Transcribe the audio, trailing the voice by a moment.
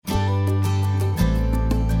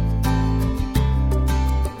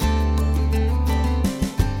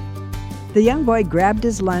The young boy grabbed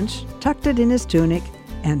his lunch, tucked it in his tunic,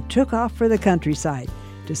 and took off for the countryside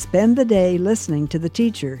to spend the day listening to the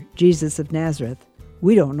teacher, Jesus of Nazareth.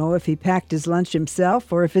 We don't know if he packed his lunch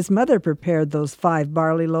himself or if his mother prepared those 5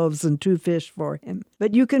 barley loaves and 2 fish for him.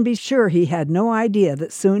 But you can be sure he had no idea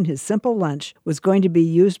that soon his simple lunch was going to be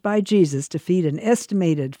used by Jesus to feed an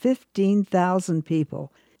estimated 15,000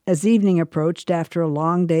 people. As evening approached after a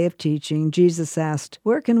long day of teaching, Jesus asked,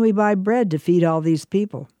 "Where can we buy bread to feed all these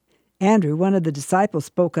people?" Andrew, one of the disciples,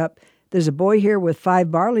 spoke up, "There's a boy here with 5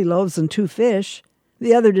 barley loaves and 2 fish.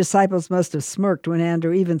 The other disciples must have smirked when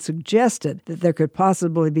Andrew even suggested that there could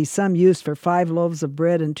possibly be some use for 5 loaves of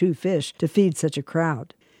bread and 2 fish to feed such a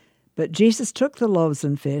crowd. But Jesus took the loaves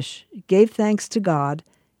and fish, gave thanks to God,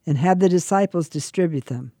 and had the disciples distribute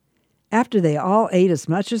them. After they all ate as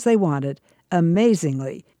much as they wanted,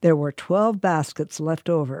 amazingly, there were 12 baskets left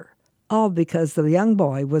over, all because the young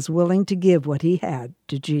boy was willing to give what he had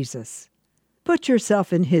to Jesus. Put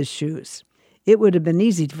yourself in his shoes. It would have been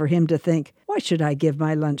easy for him to think, "Why should I give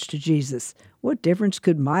my lunch to Jesus? What difference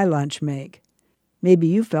could my lunch make?" Maybe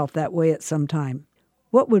you felt that way at some time.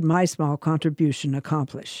 What would my small contribution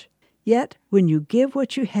accomplish? Yet, when you give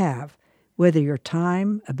what you have, whether your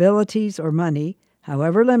time, abilities, or money,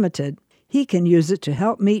 however limited, he can use it to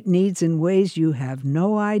help meet needs in ways you have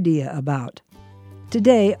no idea about.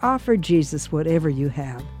 Today, offer Jesus whatever you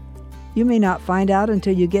have. You may not find out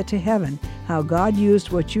until you get to heaven how God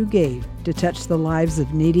used what you gave to touch the lives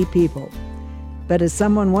of needy people. But as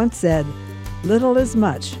someone once said, little is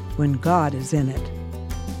much when God is in it.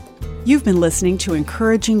 You've been listening to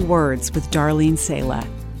Encouraging Words with Darlene Sala.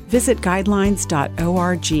 Visit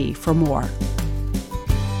guidelines.org for more.